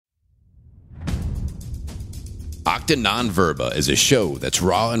Octa Non-Verba is a show that's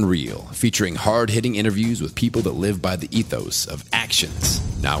raw and real, featuring hard-hitting interviews with people that live by the ethos of actions,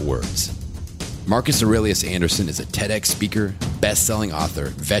 not words. Marcus Aurelius Anderson is a TEDx speaker, best-selling author,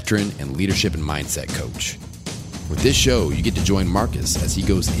 veteran, and leadership and mindset coach. With this show, you get to join Marcus as he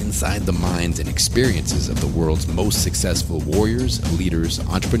goes inside the minds and experiences of the world's most successful warriors, leaders,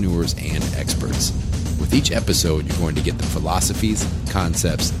 entrepreneurs, and experts. With each episode, you're going to get the philosophies,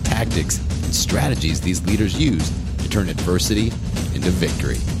 concepts, tactics, and strategies these leaders use to turn adversity into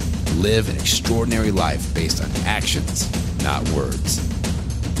victory. Live an extraordinary life based on actions, not words.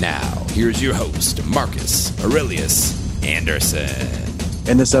 Now, here's your host, Marcus Aurelius Anderson.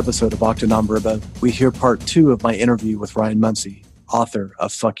 In this episode of Octa Non-Verba, we hear part 2 of my interview with Ryan Munsey, author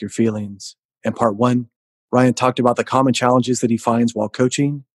of Fuck Your Feelings. In part 1, Ryan talked about the common challenges that he finds while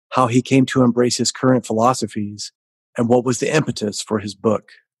coaching, how he came to embrace his current philosophies, and what was the impetus for his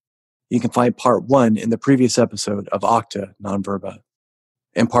book. You can find part 1 in the previous episode of Octa Non-Verba.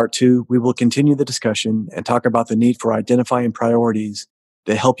 In part 2, we will continue the discussion and talk about the need for identifying priorities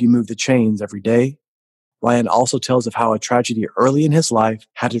that help you move the chains every day. Ryan also tells of how a tragedy early in his life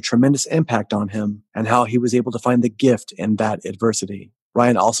had a tremendous impact on him and how he was able to find the gift in that adversity.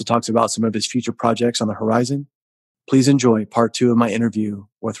 Ryan also talks about some of his future projects on the horizon. Please enjoy part 2 of my interview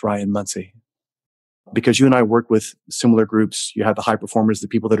with Ryan Munsey. Because you and I work with similar groups, you have the high performers, the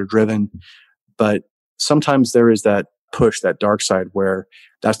people that are driven, but sometimes there is that push, that dark side where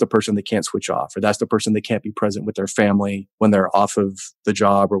that's the person that can't switch off, or that's the person that can't be present with their family when they're off of the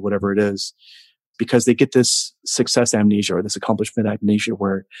job or whatever it is. Because they get this success amnesia or this accomplishment amnesia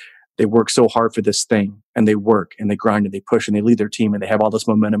where they work so hard for this thing and they work and they grind and they push and they lead their team and they have all this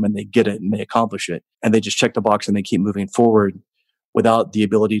momentum and they get it and they accomplish it. And they just check the box and they keep moving forward without the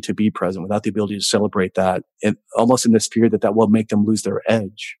ability to be present, without the ability to celebrate that, and almost in this fear that that will make them lose their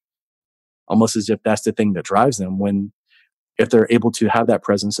edge. Almost as if that's the thing that drives them, when if they're able to have that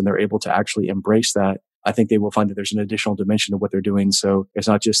presence and they're able to actually embrace that, I think they will find that there's an additional dimension of what they're doing. So it's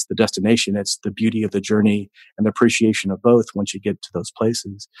not just the destination, it's the beauty of the journey and the appreciation of both once you get to those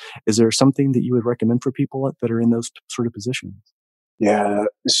places. Is there something that you would recommend for people that are in those sort of positions? Yeah.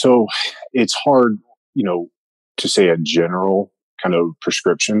 So it's hard, to say a general kind of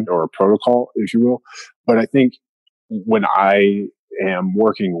prescription or a protocol, if you will. But I think when I am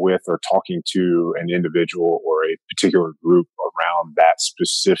working with or talking to an individual or a particular group around that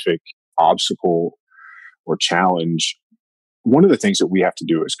specific obstacle or challenge, one of the things that we have to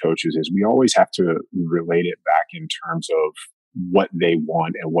do as coaches is we always have to relate it back in terms of what they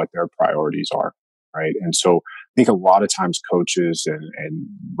want and what their priorities are, right? And so I think a lot of times coaches and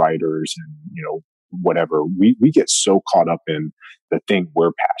writers and, whatever, we get so caught up in the thing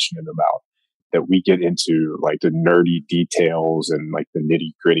we're passionate about that we get into like the nerdy details and like the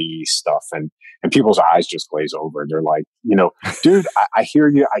nitty gritty stuff, and people's eyes just glaze over and they're like, dude, I hear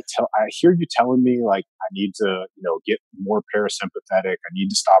you. I hear you telling me like I need to, get more parasympathetic. I need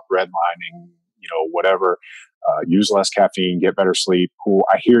to stop redlining, whatever, use less caffeine, get better sleep. Cool.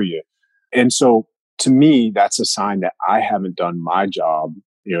 I hear you. And so to me, that's a sign that I haven't done my job.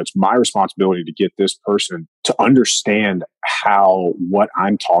 It's my responsibility to get this person to understand how what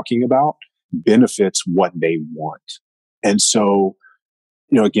I'm talking about benefits what they want. And so,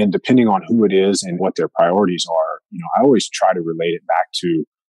 again, depending on who it is and what their priorities are, I always try to relate it back to,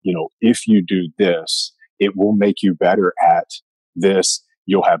 if you do this, it will make you better at this.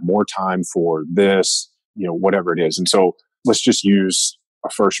 You'll have more time for this, whatever it is. And so let's just use a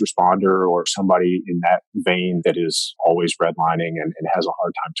first responder or somebody in that vein that is always redlining and has a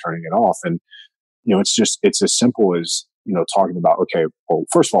hard time turning it off. And, it's as simple as, talking about, okay, well,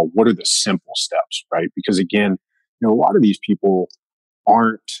 first of all, what are the simple steps, right? Because again, a lot of these people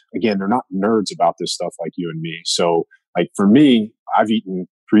they're not nerds about this stuff like you and me. So like for me, I've eaten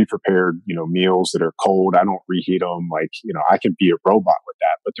pre-prepared, meals that are cold. I don't reheat them. Like, I can be a robot with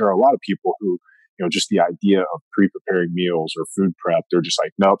that, but there are a lot of people who, just the idea of pre-preparing meals or food prep, they're just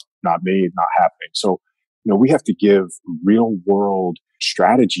like, nope, not me, not happening. So, we have to give real world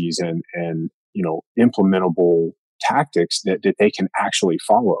strategies and implementable tactics that they can actually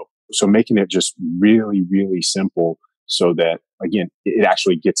follow. So making it just really, really simple so that, again, it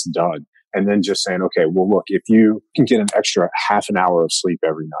actually gets done. And then just saying, okay, well, look, if you can get an extra half an hour of sleep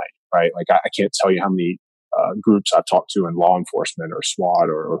every night, right? Like I can't tell you how many groups I've talked to in law enforcement or SWAT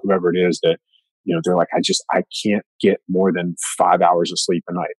or whoever it is that, they're like, I can't get more than 5 hours of sleep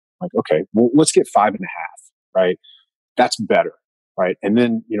a night. Like, okay, well, let's get 5.5, right? That's better, right? And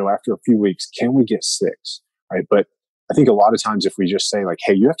then, after a few weeks, can we get 6, right? But I think a lot of times if we just say like,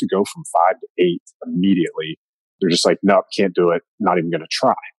 hey, you have to go from 5 to 8 immediately, they're just like, nope, can't do it. Not even going to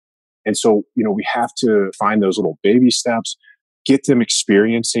try. And so, we have to find those little baby steps, get them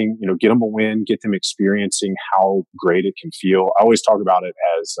experiencing, get them a win, get them experiencing how great it can feel. I always talk about it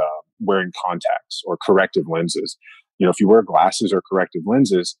as wearing contacts or corrective lenses. If you wear glasses or corrective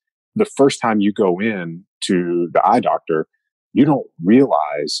lenses, the first time you go in to the eye doctor, you don't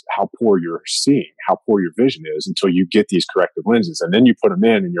realize how poor you're seeing, how poor your vision is until you get these corrective lenses. And then you put them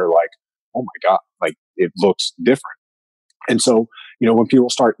in and you're like, oh my God, like it looks different. And so, when people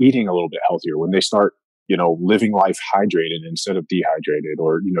start eating a little bit healthier, when they start, living life hydrated instead of dehydrated,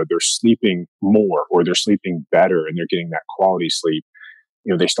 or, they're sleeping more or they're sleeping better and they're getting that quality sleep,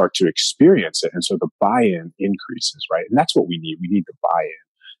 they start to experience it. And so the buy-in increases, right? And that's what we need. We need the buy-in.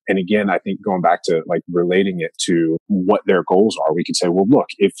 And again, I think going back to like relating it to what their goals are, we could say, well, look,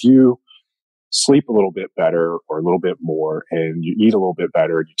 if you sleep a little bit better or a little bit more and you eat a little bit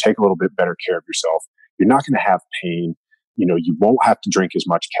better and you take a little bit better care of yourself, you're not going to have pain. You won't have to drink as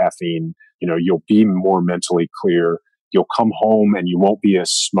much caffeine. You'll be more mentally clear. You'll come home and you won't be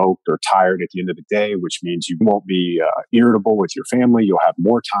as smoked or tired at the end of the day, which means you won't be irritable with your family. You'll have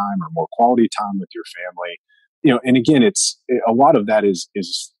more time or more quality time with your family. And again, it's a lot of that is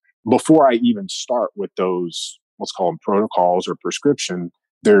before I even start with those, let's call them protocols or prescription,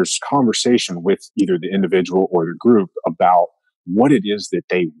 there's conversation with either the individual or the group about what it is that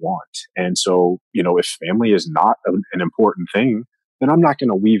they want. And so, if family is not an important thing, then I'm not going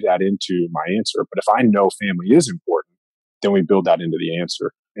to weave that into my answer. But if I know family is important, then we build that into the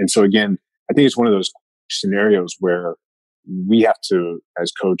answer. And so again, I think it's one of those scenarios where we have to,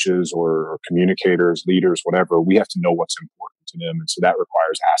 as coaches or communicators, leaders, whatever, we have to know what's important to them. And so that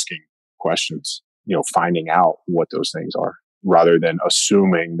requires asking questions, finding out what those things are, rather than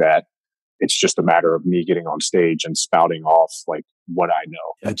assuming that it's just a matter of me getting on stage and spouting off like what I know.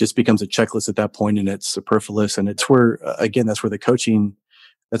 Yeah, it just becomes a checklist at that point and it's superfluous. And it's where, again, that's where the coaching,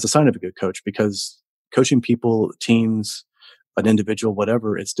 that's a sign of a good coach, because coaching people, teams, an individual,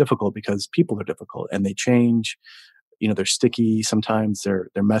 whatever, it's difficult because people are difficult and they change. They're sticky. Sometimes they're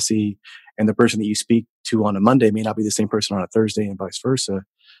messy. And the person that you speak to on a Monday may not be the same person on a Thursday and vice versa.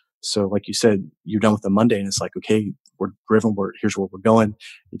 So like you said, you're done with the Monday and it's like, okay, we're driven. Here's where we're going.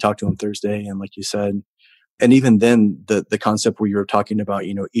 You talk to them Thursday. And like you said, and even then the concept where you're talking about,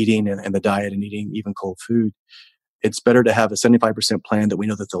 eating and the diet and eating even cold food, it's better to have a 75% plan that we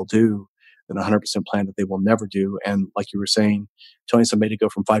know that they'll do than a 100% plan that they will never do. And like you were saying, telling somebody to go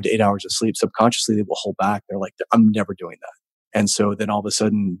from 5 to 8 hours of sleep, subconsciously they will hold back. They're like, I'm never doing that. And so then all of a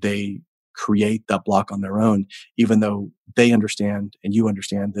sudden they create that block on their own, even though they understand and you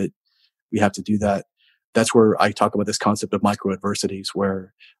understand that we have to do that. That's where I talk about this concept of micro adversities,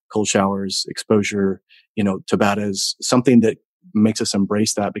 where cold showers, exposure, Tabatas, something that makes us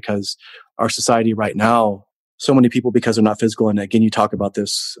embrace that, because our society right now, so many people, because they're not physical. And again, you talk about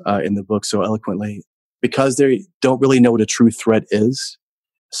this in the book so eloquently, because they don't really know what a true threat is.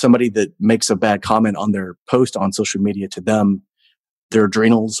 Somebody that makes a bad comment on their post on social media, to them, their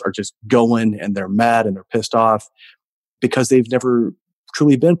adrenals are just going and they're mad and they're pissed off because they've never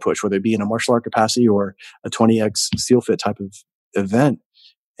truly been pushed, whether it be in a martial art capacity or a 20X SEAL Fit type of event.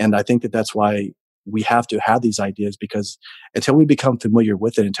 And I think that that's why we have to have these ideas, because until we become familiar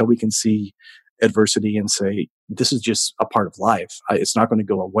with it, until we can see adversity and say, this is just a part of life, it's not going to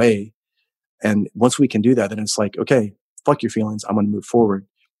go away. And once we can do that, then it's like, okay, fuck your feelings. I'm going to move forward,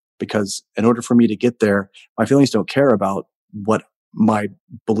 because in order for me to get there, my feelings don't care about what my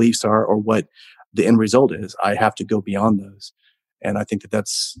beliefs are or what the end result is. I have to go beyond those. And I think that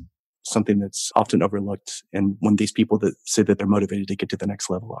that's something that's often overlooked. And when these people that say that they're motivated to get to the next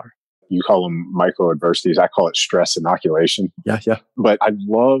level are. You call them micro adversities. I call it stress inoculation. Yeah. But I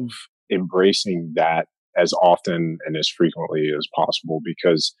love embracing that as often and as frequently as possible,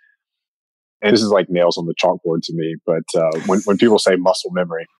 because, and this is like nails on the chalkboard to me, but when people say muscle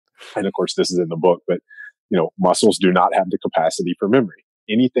memory, and of course this is in the book, but muscles do not have the capacity for memory.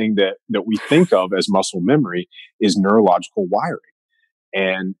 Anything that we think of as muscle memory is neurological wiring.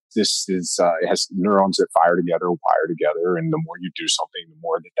 And this is, it has neurons that wire together. And the more you do something, the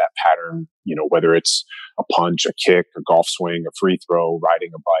more that pattern, whether it's a punch, a kick, a golf swing, a free throw,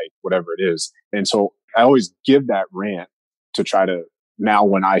 riding a bike, whatever it is. And so I always give that rant to try to, now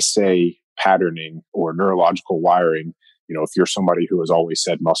when I say patterning or neurological wiring, if you're somebody who has always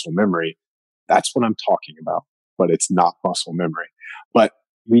said muscle memory, that's what I'm talking about, but it's not muscle memory. But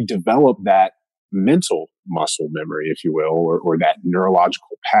we develop that mental muscle memory, if you will, or that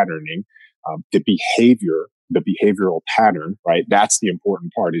neurological patterning, the behavioral pattern, right? That's the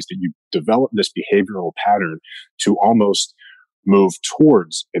important part, is that you develop this behavioral pattern to almost move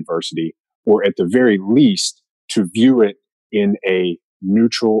towards adversity, or at the very least to view it in a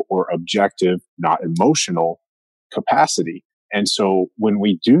neutral or objective, not emotional capacity. And so when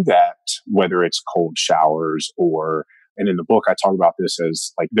we do that, whether it's cold showers and in the book, I talk about this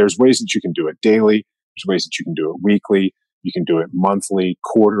as like, there's ways that you can do it daily. There's ways that you can do it weekly. You can do it monthly,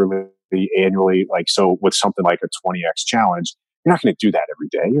 quarterly, annually. Like, so with something like a 20X challenge, you're not going to do that every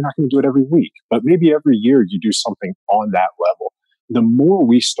day. You're not going to do it every week, but maybe every year you do something on that level. The more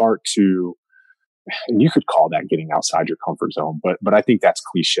we start to, and you could call that getting outside your comfort zone, but I think that's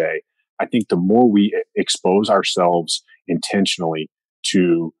cliche. I think the more we expose ourselves intentionally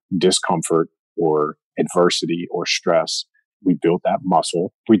to discomfort or adversity or stress, we build that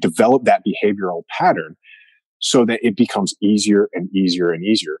muscle, we develop that behavioral pattern so that it becomes easier and easier and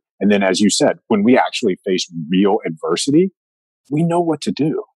easier. And then, as you said, when we actually face real adversity, we know what to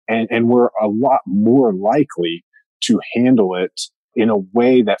do. And we're a lot more likely to handle it in a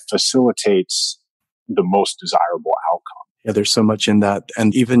way that facilitates the most desirable outcome. Yeah, there's so much in that.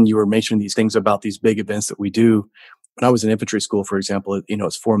 And even you were mentioning these things about these big events that we do. When I was in infantry school, for example,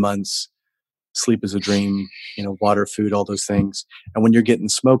 it's 4 months, sleep is a dream, water, food, all those things. And when you're getting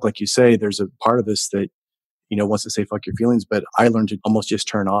smoke, like you say, there's a part of us that, wants to say, fuck your feelings. But I learned to almost just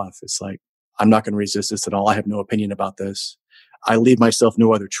turn off. It's like, I'm not going to resist this at all. I have no opinion about this. I leave myself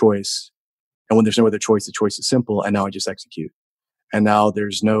no other choice. And when there's no other choice, the choice is simple. And now I just execute. And now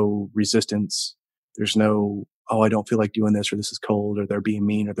there's no resistance. There's no, oh, I don't feel like doing this, or this is cold, or they're being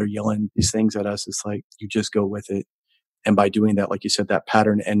mean, or they're yelling these things at us. It's like, you just go with it. And by doing that, like you said, that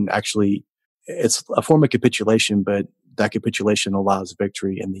pattern, and actually it's a form of capitulation, but that capitulation allows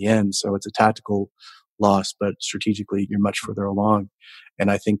victory in the end. So it's a tactical loss, but strategically you're much further along. And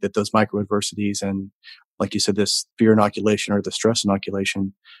I think that those micro adversities and, like you said, this fear inoculation or the stress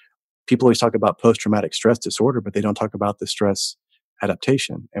inoculation, people always talk about post-traumatic stress disorder, but they don't talk about the stress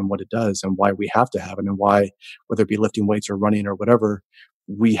adaptation and what it does and why we have to have it, and why, whether it be lifting weights or running or whatever,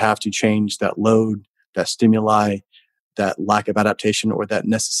 we have to change that load, that stimuli, that lack of adaptation or that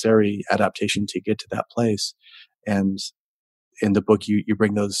necessary adaptation to get to that place. And in the book, you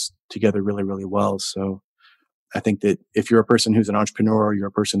bring those together really, really well. So I think that if you're a person who's an entrepreneur, or you're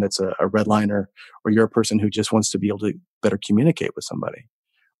a person that's a redliner, or you're a person who just wants to be able to better communicate with somebody,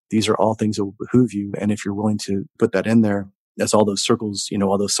 these are all things that will behoove you. And if you're willing to put that in there, that's all those circles,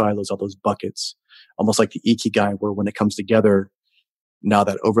 all those silos, all those buckets, almost like the Ikigai, where when it comes together, now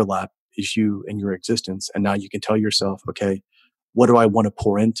that overlap is you and your existence. And now you can tell yourself, okay, what do I want to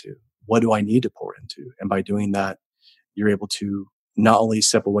pour into? What do I need to pour into? And by doing that, you're able to not only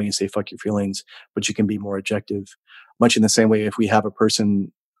step away and say, fuck your feelings, but you can be more objective. Much in the same way, if we have a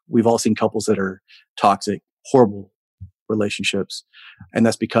person, we've all seen couples that are toxic, horrible relationships. And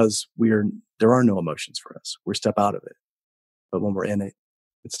that's because there are no emotions for us. We're step out of it. But when we're in it,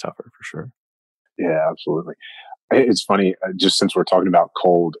 it's tougher for sure. Yeah, absolutely. It's funny, just since we're talking about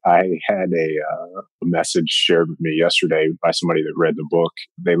cold, I had a message shared with me yesterday by somebody that read the book.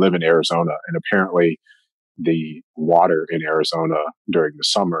 They live in Arizona, and apparently the water in Arizona during the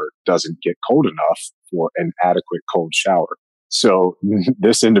summer doesn't get cold enough for an adequate cold shower. So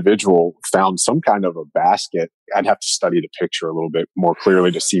this individual found some kind of a basket. I'd have to study the picture a little bit more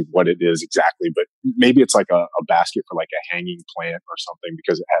clearly to see what it is exactly, but maybe it's like a basket for like a hanging plant or something,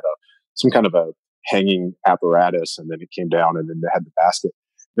 because it had some kind of a hanging apparatus, and then it came down, and then they had the basket.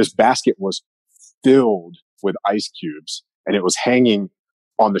 This basket was filled with ice cubes, and it was hanging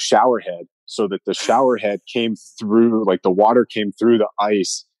on the shower head, so that the shower head came through, like the water came through the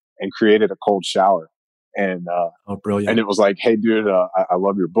ice and created a cold shower. And brilliant! And it was like, hey, dude, I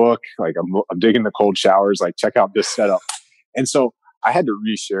love your book. Like, I'm digging the cold showers. Like, check out this setup. And so I had to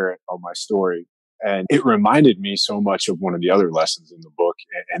reshare it on my story, and it reminded me so much of one of the other lessons in the book,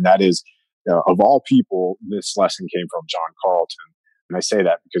 and that is, of all people, this lesson came from John Carlton. And I say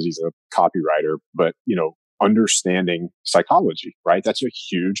that because he's a copywriter, but, understanding psychology, right? That's a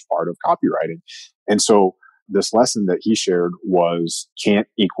huge part of copywriting. And so this lesson that he shared was can't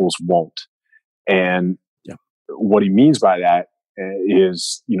equals won't. And what he means by that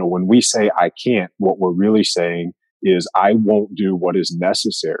is, when we say I can't, what we're really saying is I won't do what is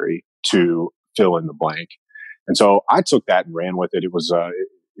necessary to fill in the blank. And so I took that and ran with it. It was,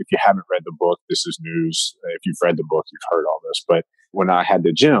 if you haven't read the book, this is news. If you've read the book, you've heard all this. But when I had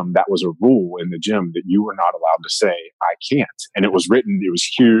the gym, that was a rule in the gym that you were not allowed to say, I can't. And it was written, it was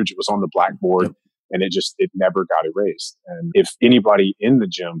huge. It was on the blackboard, and it never got erased. And if anybody in the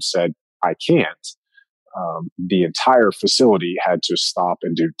gym said, I can't, the entire facility had to stop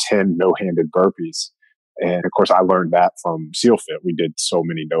and do 10 no-handed burpees. And of course, I learned that from SEALFIT. We did so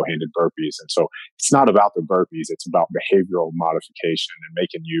many no-handed burpees. And so it's not about the burpees. It's about behavioral modification and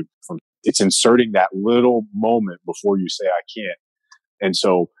it's inserting that little moment before you say, I can't. And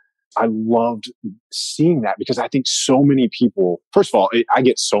so I loved seeing that because I think so many people, first of all, I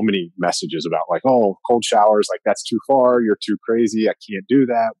get so many messages about like, oh, cold showers, like that's too far. You're too crazy. I can't do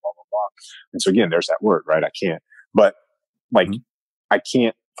that, blah, blah, blah. And so again, there's that word, right? I can't, but like, I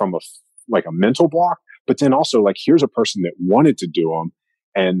can't from like a mental block, but then also like, here's a person that wanted to do them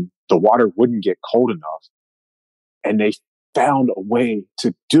and the water wouldn't get cold enough. And they found a way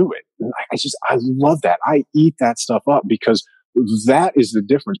to do it. And I love that. I eat that stuff up because that is the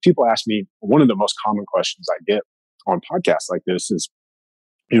difference. People ask me, one of the most common questions I get on podcasts like this is,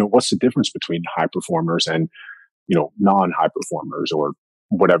 what's the difference between high performers and, non-high performers or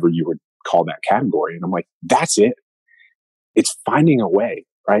whatever you would call that category? And I'm like, that's it. It's finding a way,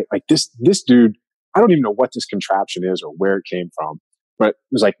 right? Like this dude, I don't even know what this contraption is or where it came from, but it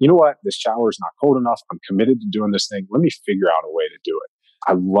was like, you know what? This shower is not cold enough. I'm committed to doing this thing. Let me figure out a way to do it.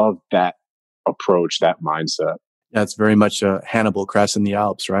 I love that approach, that mindset. Yeah, it's very much a Hannibal crossing the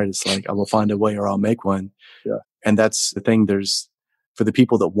Alps, right? It's like, I will find a way or I'll make one. Yeah. And that's the thing. For the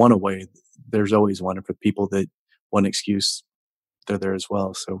people that want a way, there's always one. And for people that want an excuse, they're there as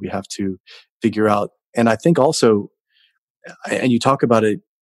well. So we have to figure out. And I think also, and you talk about it,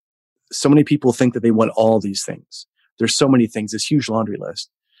 so many people think that they want all these things. There's so many things, this huge laundry list.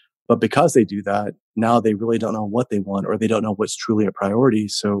 But because they do that, now they really don't know what they want, or they don't know what's truly a priority.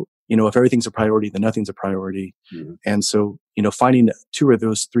 So, if everything's a priority, then nothing's a priority. Mm-hmm. And so, finding two of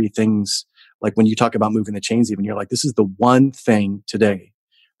those three things, like when you talk about moving the chains, even you're like, this is the one thing today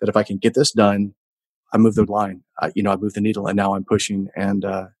that if I can get this done, I move the line, I move the needle, and now I'm pushing. And,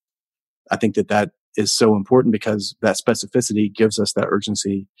 I think that is so important because that specificity gives us that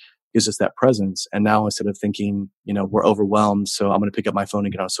urgency, gives us that presence. And now instead of thinking, we're overwhelmed, so I'm going to pick up my phone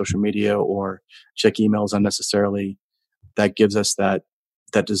and get on social media or check emails unnecessarily, that gives us that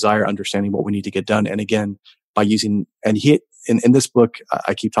desire, understanding what we need to get done. And again, by using, and in this book,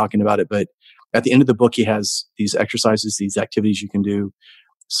 I keep talking about it, but at the end of the book, he has these exercises, these activities you can do.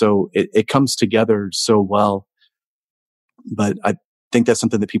 So it comes together so well. But I think that's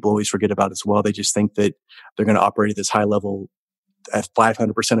something that people always forget about as well. They just think that they're going to operate at this high level at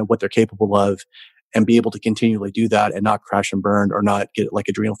 500% of what they're capable of and be able to continually do that and not crash and burn or not get like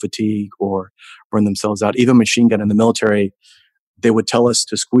adrenal fatigue or burn themselves out. Even machine gun in the military, they would tell us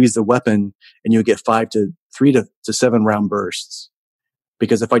to squeeze the weapon and you would get 3 to 7 round bursts.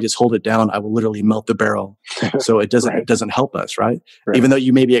 Because if I just hold it down, I will literally melt the barrel. So it doesn't, It doesn't help us, right? Even though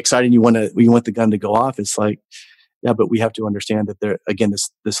you may be excited, you want the gun to go off. It's like, yeah, but we have to understand that there, again,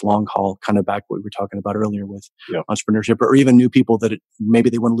 this long haul, kind of back what we were talking about earlier with entrepreneurship, or even new people that maybe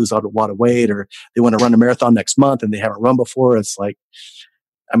they want to lose a lot of weight, or they want to run a marathon next month and they haven't run before. It's like,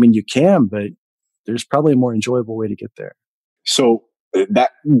 you can, but there's probably a more enjoyable way to get there. So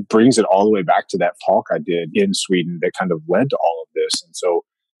that brings it all the way back to that talk I did in Sweden that kind of led to all of this. And so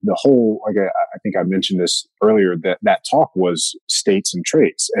the whole, like I think I mentioned this earlier, that talk was states and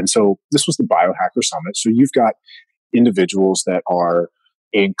traits. And so this was the Biohacker Summit. So you've got individuals that are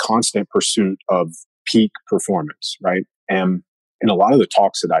in constant pursuit of peak performance, right? And in a lot of the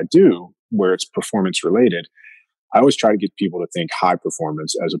talks that I do where it's performance related, I always try to get people to think high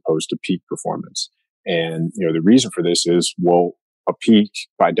performance as opposed to peak performance. And, the reason for this is, well, a peak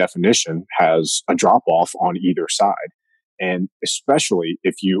by definition has a drop off on either side. And especially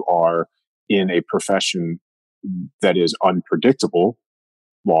if you are in a profession that is unpredictable,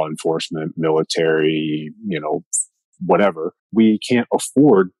 law enforcement, military, whatever, we can't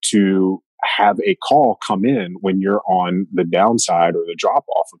afford to have a call come in when you're on the downside or the drop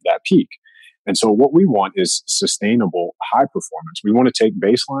off of that peak. And so what we want is sustainable high performance. We want to take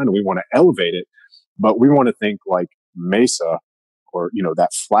baseline and we want to elevate it, but we want to think like Mesa or,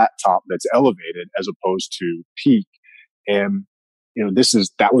 that flat top that's elevated as opposed to peak. And,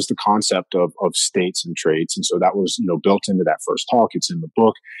 that was the concept of states and traits. And so that was, built into that first talk. It's in the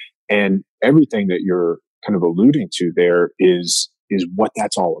book, and everything that you're kind of alluding to there is what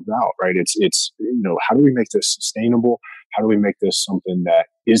that's all about, right? It's how do we make this sustainable? How do we make this something that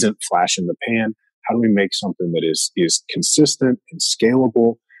isn't flash in the pan? How do we make something that is consistent and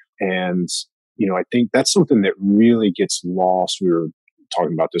scalable? And, I think that's something that really gets lost. We were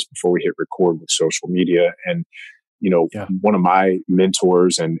talking about this before we hit record with social media. And, one of my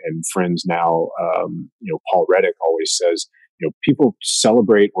mentors and friends now, Paul Reddick always says, people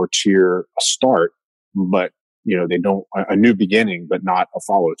celebrate or cheer a start, but, they don't, a new beginning, but not a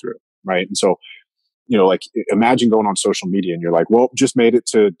follow through. Right. And so, like imagine going on social media and you're like, well, just made it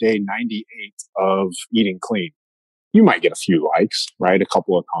to day 98 of eating clean. You might get a few likes, right? A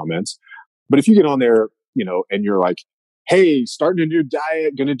couple of comments. But if you get on there, and you're like, hey, starting a new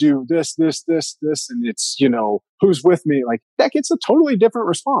diet, going to do this, this, this, this. And it's, who's with me? Like that gets a totally different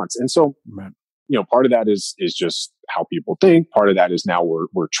response. And so, Right. Part of that is just how people think. Part of that is now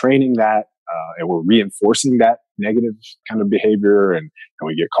we're training that, and we're reinforcing that negative kind of behavior. And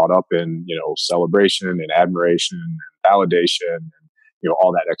we get caught up in, celebration and admiration and validation and,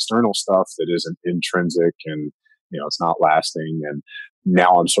 all that external stuff that isn't intrinsic and, it's not lasting. And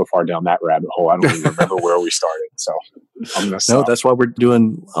now I'm so far down that rabbit hole, I don't even remember where we started. So I'm going to stop. No, that's why we're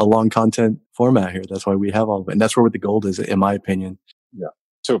doing a long content format here. That's why we have all of it. And that's where the gold is, in my opinion. Yeah.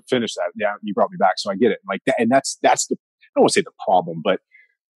 To finish that, yeah, you brought me back. So I get it. Like that, and that's the, I don't want to say the problem, but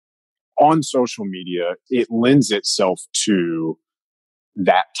on social media, it lends itself to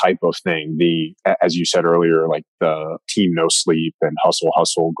that type of thing. As you said earlier, like the team no sleep and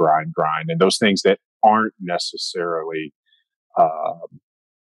hustle, grind, and those things that aren't necessarily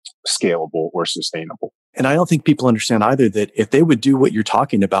scalable or sustainable. And I don't think people understand either that if they would do what you're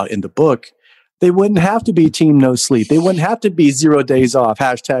talking about in the book, they wouldn't have to be team no sleep. They wouldn't have to be 0 days off,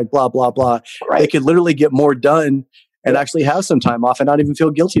 # blah, blah, blah. Right. They could literally get more done and actually have some time off and not even feel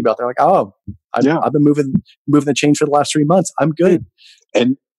guilty about it. They're like, oh, I've been moving the chain for the last 3 months. I'm good.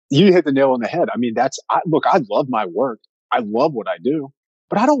 And you hit the nail on the head. I mean, look, I love my work. I love what I do,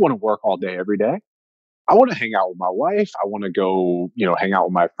 but I don't want to work all day, every day. I want to hang out with my wife. I want to go, hang out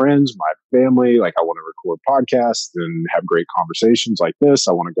with my friends, my family. Like I want to record podcasts and have great conversations like this.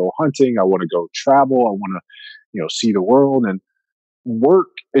 I want to go hunting. I want to go travel. I want to, see the world. And work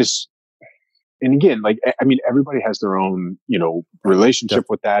is, and again, like, I mean, everybody has their own, relationship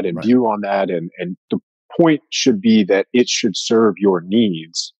with that and view on that. And the point should be that it should serve your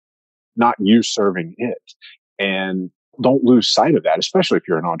needs, not you serving it. And don't lose sight of that, especially if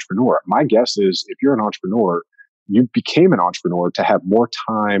you're an entrepreneur. My guess is if you're an entrepreneur, you became an entrepreneur to have more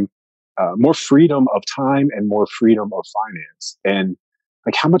time, more freedom of time and more freedom of finance. And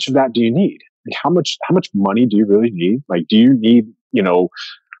like, how much of that do you need? Like, how much money do you really need? Like, do you need,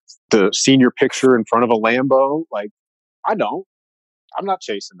 the senior picture in front of a Lambo? Like, I don't. I'm not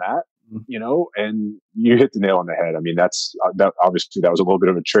chasing that. And you hit the nail on the head. I mean, that's that obviously that was a little bit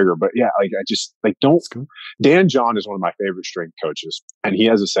of a trigger, but yeah, like I just like don't. Dan John is one of my favorite strength coaches, and he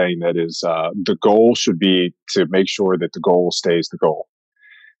has a saying that is the goal should be to make sure that the goal stays the goal.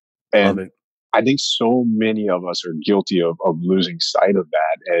 And I think so many of us are guilty of losing sight of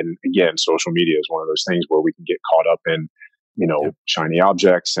that. And again, social media is one of those things where we can get caught up in shiny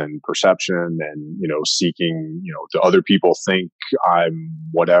objects and perception and, seeking, do other people think I'm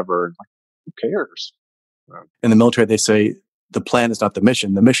whatever? Like, who cares? In the military, they say the plan is not the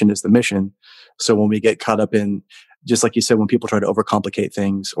mission. The mission is the mission. So when we get caught up in, just like you said, when people try to overcomplicate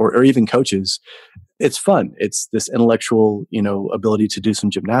things or even coaches, it's fun. It's this intellectual, ability to do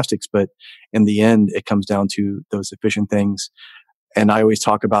some gymnastics. But in the end, it comes down to those efficient things. And I always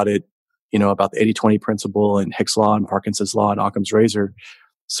talk about it, about the 80-20 principle and Hicks' law and Parkinson's law and Occam's razor.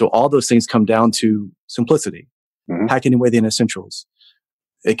 So all those things come down to simplicity, packing away the essentials.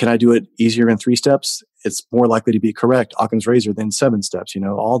 Can I do it easier in 3 steps? It's more likely to be correct, Occam's razor, than 7 steps,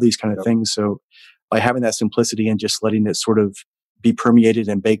 all these kind of things. So by having that simplicity and just letting it sort of be permeated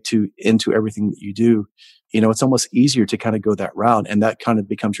and baked into everything that you do, it's almost easier to kind of go that route. And that kind of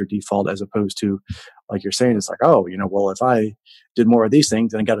becomes your default, as opposed to, like you're saying, it's like, oh, well, if I did more of these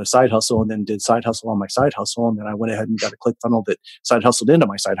things and I got a side hustle and then did side hustle on my side hustle, and then I went ahead and got a click funnel that side hustled into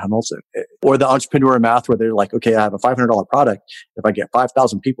my side hustles, or the entrepreneur math where they're like, okay, I have a $500 product. If I get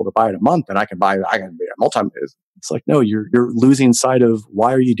 5,000 people to buy it a month, then I can be a multi. It's like, no, you're losing sight of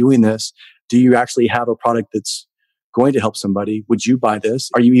why are you doing this? Do you actually have a product that's going to help somebody? Would you buy this?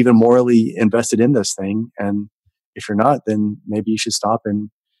 Are you even morally invested in this thing? And if you're not, then maybe you should stop and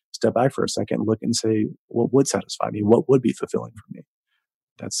step back for a second and look and say, what would satisfy me? What would be fulfilling for me?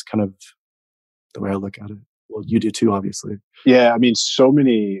 That's kind of the way I look at it. Well, you do too, obviously. Yeah. I mean, so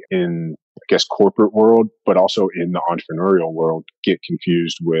many in, I guess, corporate world, but also in the entrepreneurial world get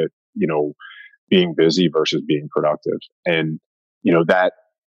confused with, being busy versus being productive. And, that,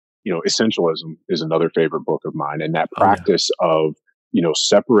 Essentialism is another favorite book of mine. And that practice of,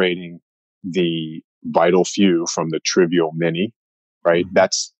 separating the vital few from the trivial many, right?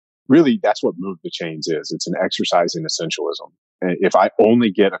 That's what Move the Chains is. It's an exercise in essentialism. And if I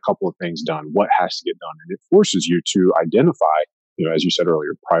only get a couple of things done, what has to get done? And it forces you to identify, as you said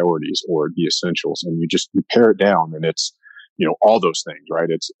earlier, priorities or the essentials, and you pare it down, and it's, all those things, right?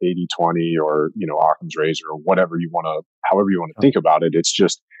 It's 80-20 or, Occam's razor or however you want to think about it. It's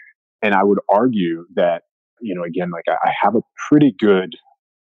just, and I would argue that, again, like I have a pretty good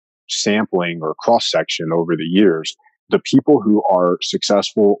sampling or cross section over the years. The people who are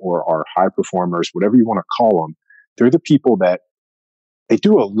successful or are high performers, whatever you want to call them, they're the people that they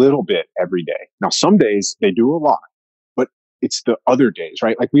do a little bit every day. Now, some days they do a lot, but it's the other days,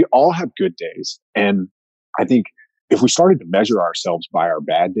 right? Like we all have good days. And I think if we started to measure ourselves by our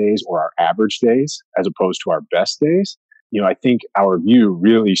bad days or our average days, as opposed to our best days, I think our view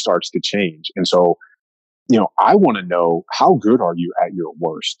really starts to change. And so, I want to know, how good are you at your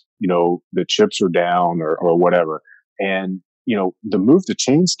worst? The chips are down or whatever. And, the move to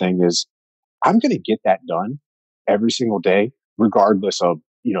change thing is, I'm going to get that done every single day, regardless of,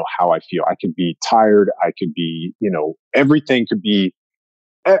 how I feel. I could be tired. I could be, everything could be,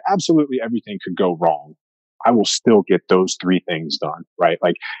 absolutely everything could go wrong. I will still get those 3 things done. Right.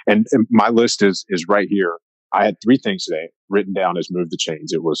 Like, and my list is right here. I had 3 things today written down as move the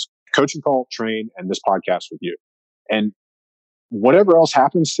chains. It was coaching call, train, and this podcast with you. And whatever else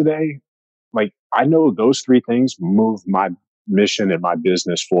happens today, like, I know those 3 things move my mission and my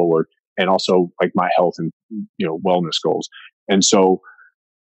business forward, and also like my health and, wellness goals. And so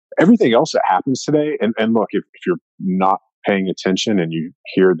everything else that happens today, and look, if you're not paying attention and you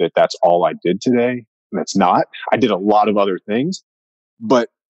hear that that's all I did today, that's not. I did a lot of other things, but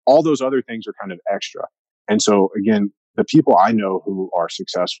all those other things are kind of extra. And so again, the people I know who are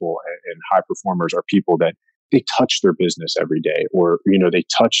successful and high performers are people that they touch their business every day, or, they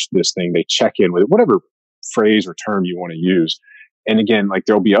touch this thing, they check in with it, whatever phrase or term you want to use. And again, like,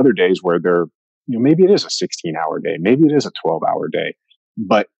 there'll be other days where maybe it is a 16-hour day, maybe it is a 12-hour day,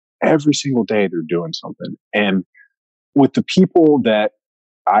 but every single day they're doing something. And with the people that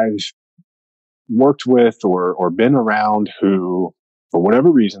I've worked with or been around who, for whatever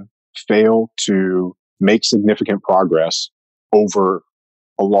reason, fail to make significant progress over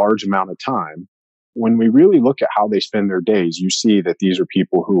a large amount of time, when we really look at how they spend their days, you see that these are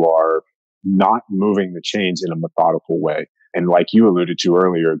people who are not moving the chains in a methodical way. And like you alluded to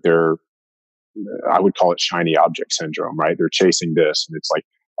earlier, I would call it shiny object syndrome, right? They're chasing this, and it's like,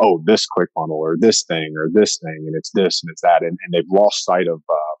 oh, this ClickFunnels or this thing, and it's this and it's that. And they've lost sight of,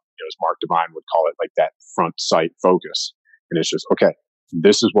 as Mark Divine would call it, like that front sight focus. And it's just, okay,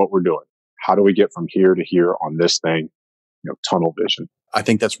 this is what we're doing. How do we get from here to here on this thing? Tunnel vision. I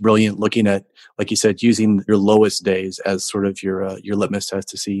think that's brilliant, looking at, like you said, using your lowest days as sort of your litmus test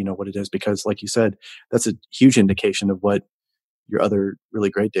to see, what it is. Because like you said, that's a huge indication of what your other really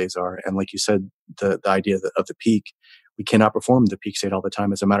great days are. And like you said, the idea of the peak, we cannot perform the peak state all the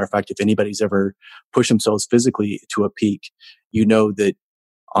time. As a matter of fact, if anybody's ever pushed themselves physically to a peak, that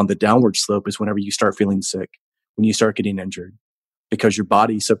on the downward slope is whenever you start feeling sick, when you start getting injured, because your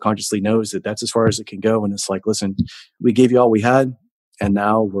body subconsciously knows that that's as far as it can go. And it's like, listen, we gave you all we had, and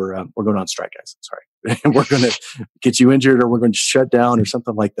now we're going on strike, guys. Sorry. We're going to get you injured, or we're going to shut down or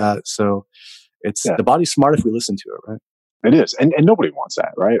something like that. So the body's smart if we listen to it, right? It is. And nobody wants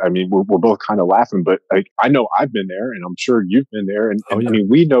that, right? I mean, we're both kind of laughing, but I know I've been there, and I'm sure you've been there. And I mean,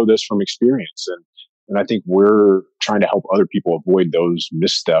 we know this from experience. And I think we're trying to help other people avoid those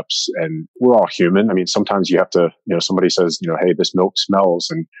missteps. And we're all human. I mean, sometimes you have to, somebody says, hey, this milk smells.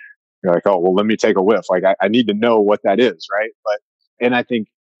 And you're like, oh, well, let me take a whiff. Like, I need to know what that is, right? And I think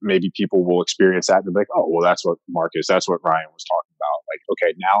maybe people will experience that and they'll be like, oh, well, that's what Mark is. That's what Ryan was talking about. Like,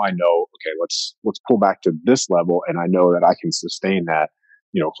 okay, now I know, okay, let's pull back to this level. And I know that I can sustain that,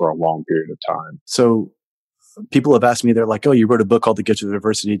 for a long period of time. So people have asked me, they're like, oh, you wrote a book called The Gift of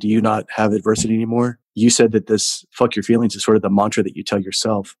Adversity. Do you not have adversity anymore? You said that this fuck your feelings is sort of the mantra that you tell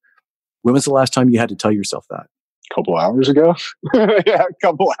yourself. When was the last time you had to tell yourself that? A couple hours ago. Yeah, a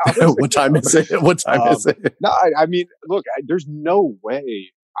couple hours What time is it? What time is it? No, I mean, look, there's no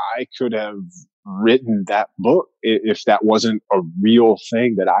way I could have written that book if that wasn't a real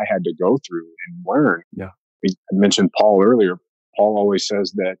thing that I had to go through and learn. Yeah. I mentioned Paul earlier. Paul always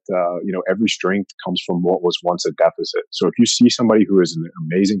says that, every strength comes from what was once a deficit. So if you see somebody who is an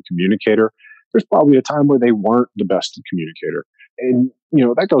amazing communicator, there's probably a time where they weren't the best communicator. And,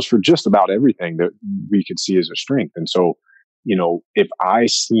 that goes for just about everything that we could see as a strength. And so, if I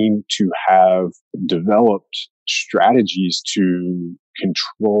seem to have developed strategies to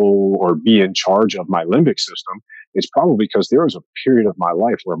control or be in charge of my limbic system, it's probably because there was a period of my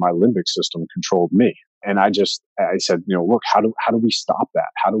life where my limbic system controlled me. And I said, look, how do we stop that?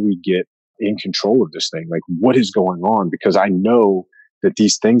 How do we get in control of this thing? Like, what is going on? Because I know that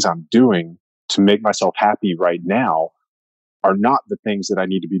these things I'm doing to make myself happy right now are not the things that I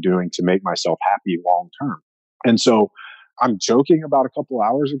need to be doing to make myself happy long term. And so I'm joking about a couple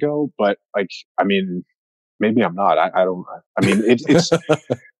hours ago, but maybe I'm not. It's,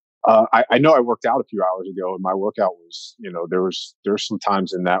 I know I worked out a few hours ago, and my workout was, there's some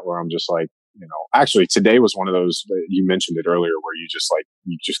times in that where I'm just like, actually today was one of those, you mentioned it earlier, where you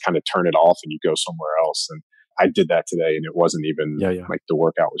just kind of turn it off and you go somewhere else. And I did that today and it wasn't even like the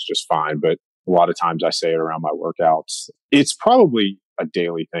workout was just fine. But a lot of times I say it around my workouts. It's probably a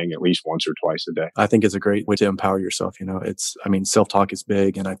daily thing, at least once or twice a day. I think it's a great way to empower yourself. Self-talk is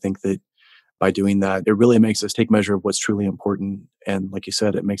big. And I think that by doing that, it really makes us take measure of what's truly important. And like you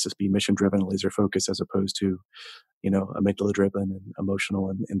said, it makes us be mission driven and laser focused as opposed to, amygdala driven and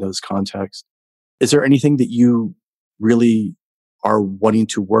emotional in those contexts. Is there anything that you really are wanting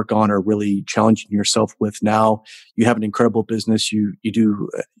to work on or really challenging yourself with now? You have an incredible business. You do,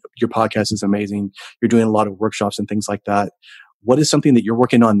 your podcast is amazing. You're doing a lot of workshops and things like that. What is something that you're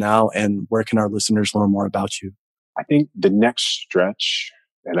working on now, and where can our listeners learn more about you? I think the next stretch,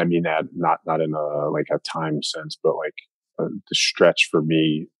 and I mean that not in a time sense, but the stretch for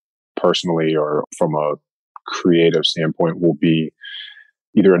me personally or from a creative standpoint will be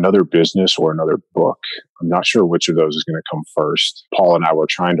either another business or another book. I'm not sure which of those is going to come first. Paul and I were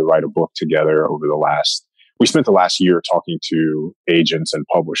trying to write a book together we spent the last year talking to agents and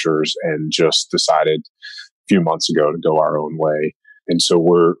publishers and just decided a few months ago to go our own way. And so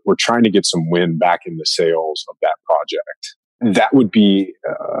we're trying to get some wind back in the sails of that project. That would be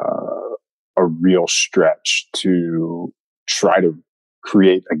a real stretch to try to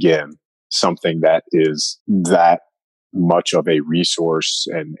create again something that is that much of a resource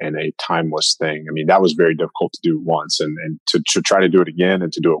and a timeless thing. I mean, that was very difficult to do once, and to try to do it again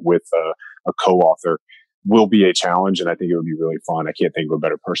and to do it with a co-author will be a challenge. And I think it would be really fun. I can't think of a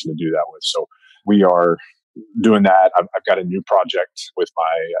better person to do that with. So we are doing that. I've got a new project with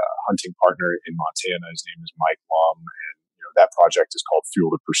my hunting partner in Montana. His name is Mike Lum, and that project is called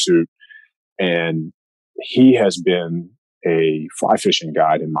Fuel to Pursuit. And he has been a fly fishing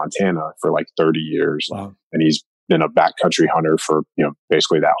guide in Montana for 30 years. Wow. And he's been a backcountry hunter for,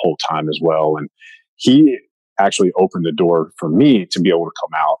 basically that whole time as well. And he actually opened the door for me to be able to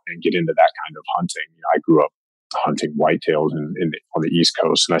come out and get into that kind of hunting. I grew up hunting whitetails on the East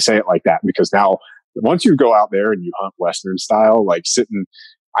Coast. And I say it like that because now once you go out there and you hunt Western style,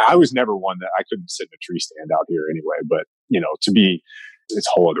 I was never one that I couldn't sit in a tree stand out here anyway, but it's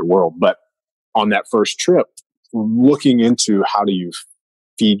a whole other world. But on that first trip, looking into how do you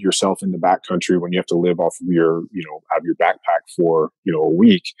feed yourself in the backcountry when you have to live off of your, out of your backpack for, a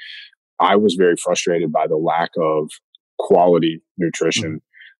week, I was very frustrated by the lack of quality nutrition.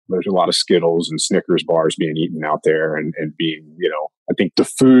 Mm-hmm. There's a lot of Skittles and Snickers bars being eaten out there and being, I think the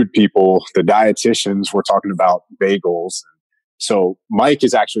food people, the dietitians were talking about bagels. So Mike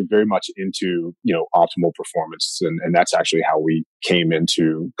is actually very much into, optimal performance. And that's actually how we came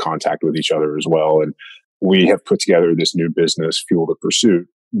into contact with each other as well. And we have put together this new business, Fuel to Pursuit,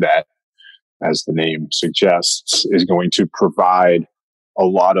 that, as the name suggests, is going to provide a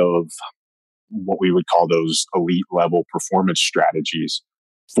lot of what we would call those elite level performance strategies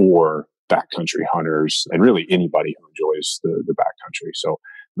for backcountry hunters and really anybody who enjoys the backcountry. So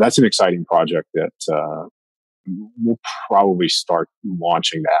that's an exciting project that we'll probably start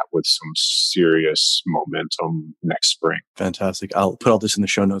launching that with some serious momentum next spring. Fantastic. I'll put all this in the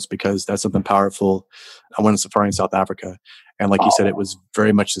show notes because that's something powerful. I went on safari in South Africa. And like you said, it was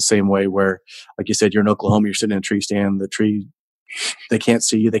very much the same way where, like you said, you're in Oklahoma, you're sitting in a tree stand, the tree, they can't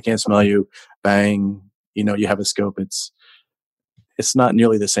see you, they can't smell you, bang, you have a scope. It's not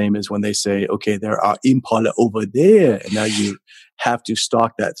nearly the same as when they say, okay, there are impala over there. And now you have to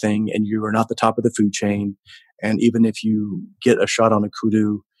stalk that thing and you are not the top of the food chain. And even if you get a shot on a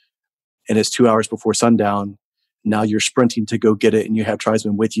kudu and it's 2 hours before sundown, now you're sprinting to go get it and you have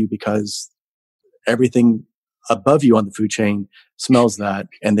tribesmen with you because everything above you on the food chain smells that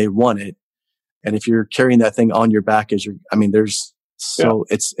and they want it. And if you're carrying that thing on your back it's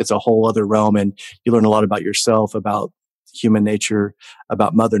a whole other realm, and you learn a lot about yourself, about human nature,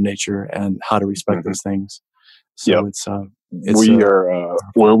 about Mother Nature, and how to respect those things. So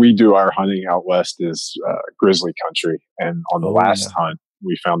where we do our hunting out west is grizzly country. And on the last hunt,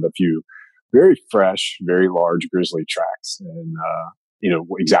 we found a few very fresh, very large grizzly tracks. And,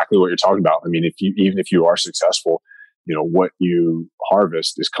 exactly what you're talking about. I mean, even if you are successful, what you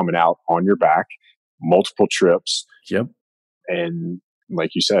harvest is coming out on your back, multiple trips. Yep. And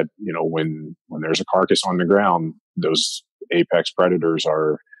like you said, when there's a carcass on the ground, those apex predators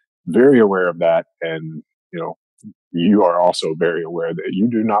are very aware of that. And, you are also very aware that you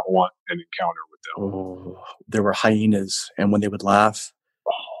do not want an encounter with them. Oh, there were hyenas, and when they would laugh,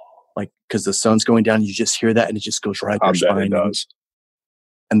 because the sun's going down, you just hear that, and it just goes right up your spine. It does.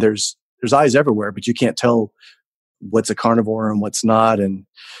 And there's eyes everywhere, but you can't tell what's a carnivore and what's not. And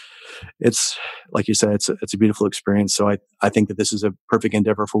it's like you said, it's a beautiful experience. So I think that this is a perfect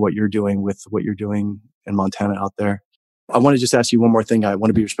endeavor for what you're doing with what you're doing in Montana out there. I want to just ask you one more thing. I want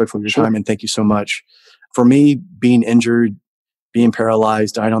to be respectful of your time, and thank you so much. For me, being injured, being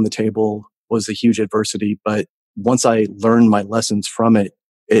paralyzed, dying on the table was a huge adversity. But once I learned my lessons from it,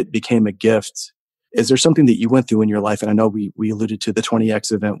 it became a gift. Is there something that you went through in your life? And I know we alluded to the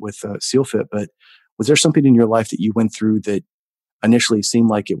 20X event with SEALFIT, but was there something in your life that you went through that initially seemed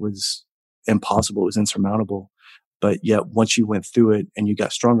like it was impossible, it was insurmountable, but yet once you went through it and you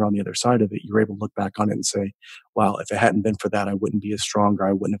got stronger on the other side of it, you were able to look back on it and say, wow, if it hadn't been for that, I wouldn't be as strong, or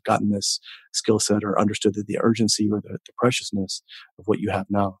I wouldn't have gotten this skill set or understood the urgency or the preciousness of what you have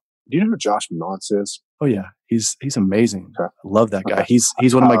now. Do you know who Josh Mons is? Oh yeah. He's amazing. Okay. I love that guy. Okay.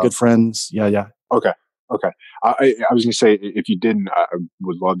 He's one of my good friends. Yeah. Okay. I was going to say, if you didn't, I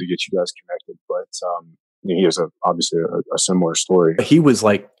would love to get you guys connected, but he has obviously a similar story. He was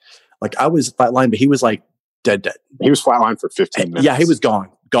like I was flatline, but he was like dead. He was flatline for 15 minutes. Yeah, he was gone.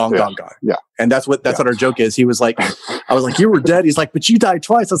 Yeah. And that's what our joke is. He was like, I was like, you were dead. He's like, but you died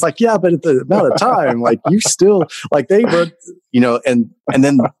twice. I was like, yeah, but at the amount of time, like you still, like they were, and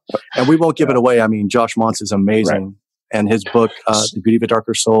we won't give it away. I mean, Josh Mons is amazing. Right. And his book, The Beauty of a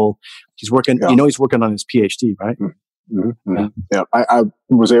Darker Soul, he's working, he's working on his PhD, right? Mm-hmm. Yeah. I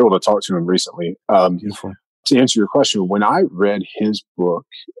was able to talk to him recently. Beautiful. To answer your question, when I read his book,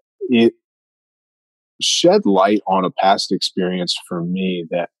 it shed light on a past experience for me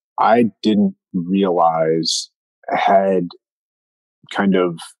that I didn't realize had kind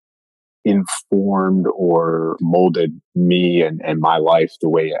of informed or molded me and my life the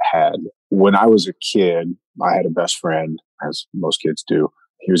way it had. When I was a kid, I had a best friend, as most kids do.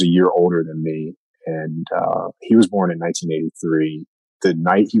 He was a year older than me, and he was born in 1983. The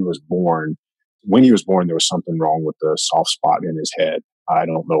night he was born, when he was born, there was something wrong with the soft spot in his head. I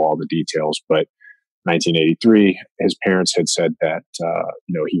don't know all the details, but 1983, his parents had said that,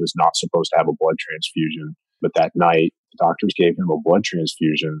 he was not supposed to have a blood transfusion. But that night, the doctors gave him a blood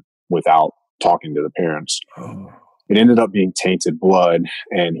transfusion without talking to the parents. Oh. It ended up being tainted blood,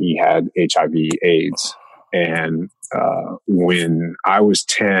 and he had HIV/AIDS. And when I was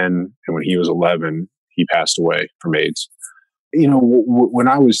 10 and when he was 11, he passed away from AIDS. When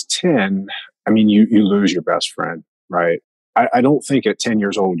I was 10, I mean, you lose your best friend, right? I don't think at 10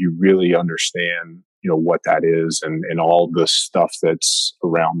 years old you really understand, what that is and all the stuff that's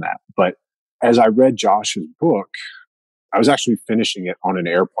around that. But as I read Josh's book, I was actually finishing it on an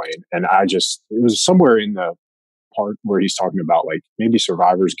airplane, and it was somewhere in the part where he's talking about like maybe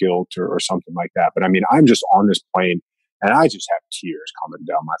survivor's guilt or something like that. But I mean, I'm just on this plane and I just have tears coming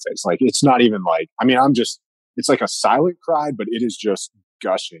down my face. Like, it's not even like, I mean, it's like a silent cry, but it is just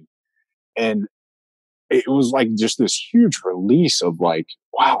gushing. And it was like just this huge release of like,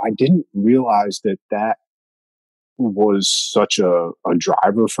 wow, I didn't realize that was such a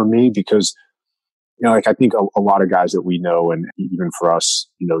driver for me, because, like I think a lot of guys that we know, and even for us,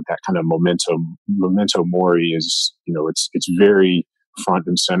 that kind of memento mori is, it's very front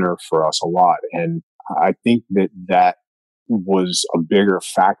and center for us a lot. And I think that was a bigger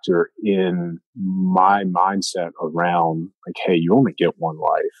factor in my mindset around like, hey, you only get one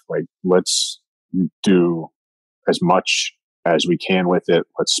life. Like, let's do as much as we can with it.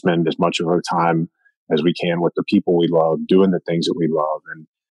 Let's spend as much of our time as we can with the people we love, doing the things that we love. And,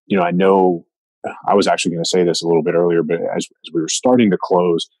 I know I was actually going to say this a little bit earlier, but as we were starting to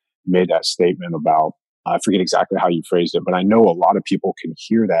close, you made that statement about, I forget exactly how you phrased it, but I know a lot of people can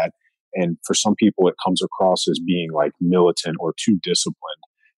hear that. And for some people, it comes across as being like militant or too disciplined.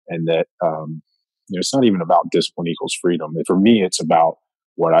 And that, it's not even about discipline equals freedom. And for me, it's about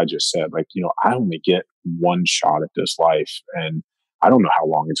what I just said. Like, I only get one shot at this life, and I don't know how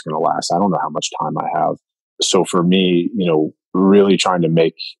long it's going to last. I don't know how much time I have. So for me, really trying to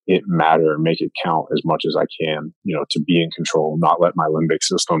make it matter, make it count as much as I can, to be in control, not let my limbic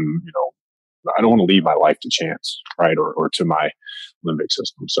system, I don't want to leave my life to chance, right? Or to my limbic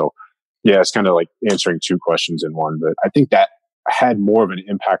system. So yeah, it's kind of like answering two questions in one, but I think that had more of an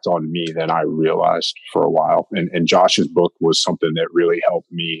impact on me than I realized for a while. And Josh's book was something that really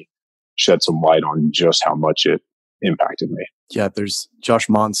helped me shed some light on just how much it impacted me. Yeah, there's Josh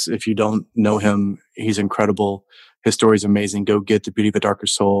Mons. If you don't know him, he's incredible. His story is amazing. Go get The Beauty of a Darker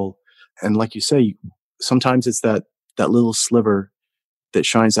Soul. And like you say, sometimes it's that little sliver that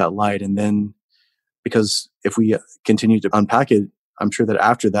shines that light. And then, because if we continue to unpack it, I'm sure that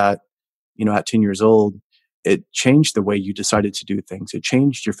after that, at 10 years old, it changed the way you decided to do things. It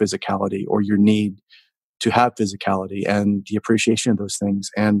changed your physicality or your need to have physicality and the appreciation of those things.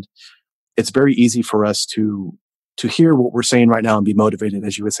 And it's very easy for us to hear what we're saying right now and be motivated,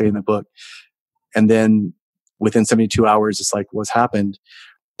 as you would say in the book. And then within 72 hours, it's like, what's happened?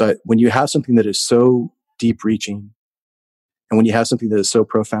 But when you have something that is so deep reaching, and when you have something that is so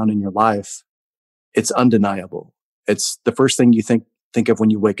profound in your life, it's undeniable. It's the first thing you think of when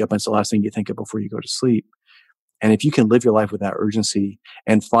you wake up, and it's the last thing you think of before you go to sleep. And if you can live your life with that urgency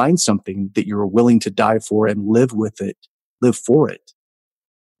and find something that you're willing to die for and live with it, live for it,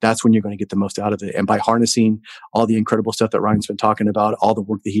 that's when you're going to get the most out of it. And by harnessing all the incredible stuff that Ryan's been talking about, all the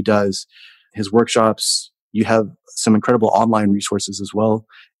work that he does, his workshops, you have some incredible online resources as well.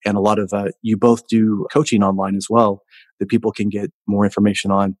 And a lot of, you both do coaching online as well that people can get more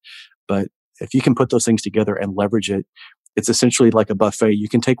information on. But if you can put those things together and leverage it, it's essentially like a buffet. You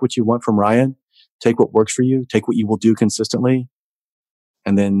can take what you want from Ryan, take what works for you, take what you will do consistently,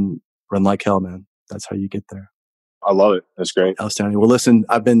 and then run like hell, man. That's how you get there. I love it. That's great. Outstanding. Well, listen,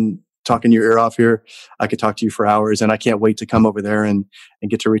 I've been talking your ear off here. I could talk to you for hours, and I can't wait to come over there and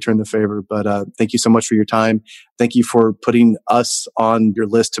get to return the favor. But thank you so much for your time. Thank you for putting us on your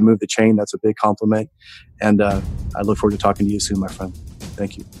list to move the chain. That's a big compliment. And I look forward to talking to you soon, my friend.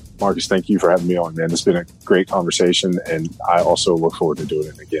 Thank you. Marcus, thank you for having me on, man. It's been a great conversation, and I also look forward to doing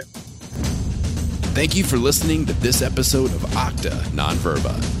it again. Thank you for listening to this episode of Octa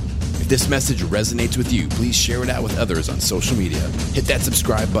Non-Verba. If this message resonates with you, please share it out with others on social media. Hit that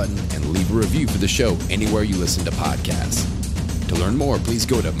subscribe button and leave a review for the show anywhere you listen to podcasts. To learn more, please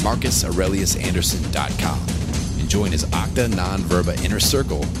go to MarcusAureliusAnderson.com and join his Octa Non-Verba Inner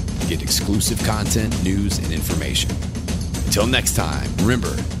Circle to get exclusive content, news, and information. Until next time,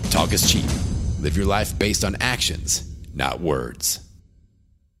 remember, talk is cheap. Live your life based on actions, not words.